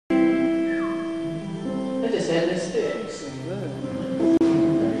and it sticks.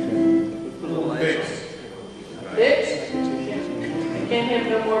 Fixed? You can't have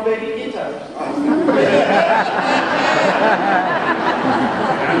no more baby guitars.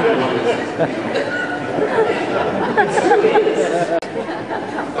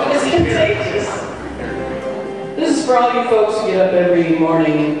 It's contagious. This is for all you folks who get up every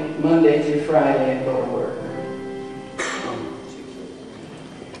morning, Monday through Friday, and go to work.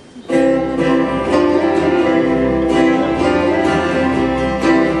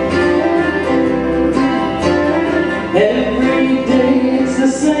 Every day it's the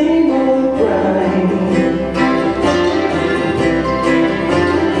same old grind.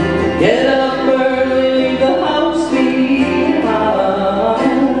 Get up early, leave the house behind.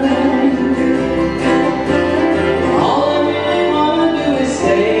 All I really want to do is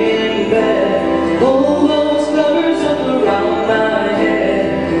stay in bed, pull those covers up around my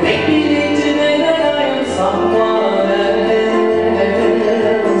head, make me think today that I am someone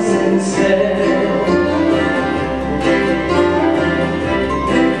else instead.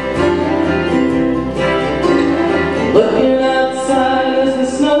 Looking outside as the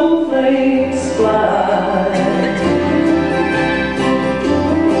snowflakes fly.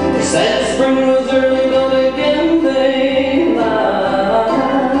 Said spring was early, but again they lie.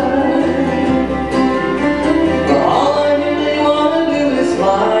 But all I really want to do is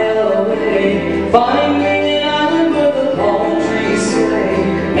fly away, find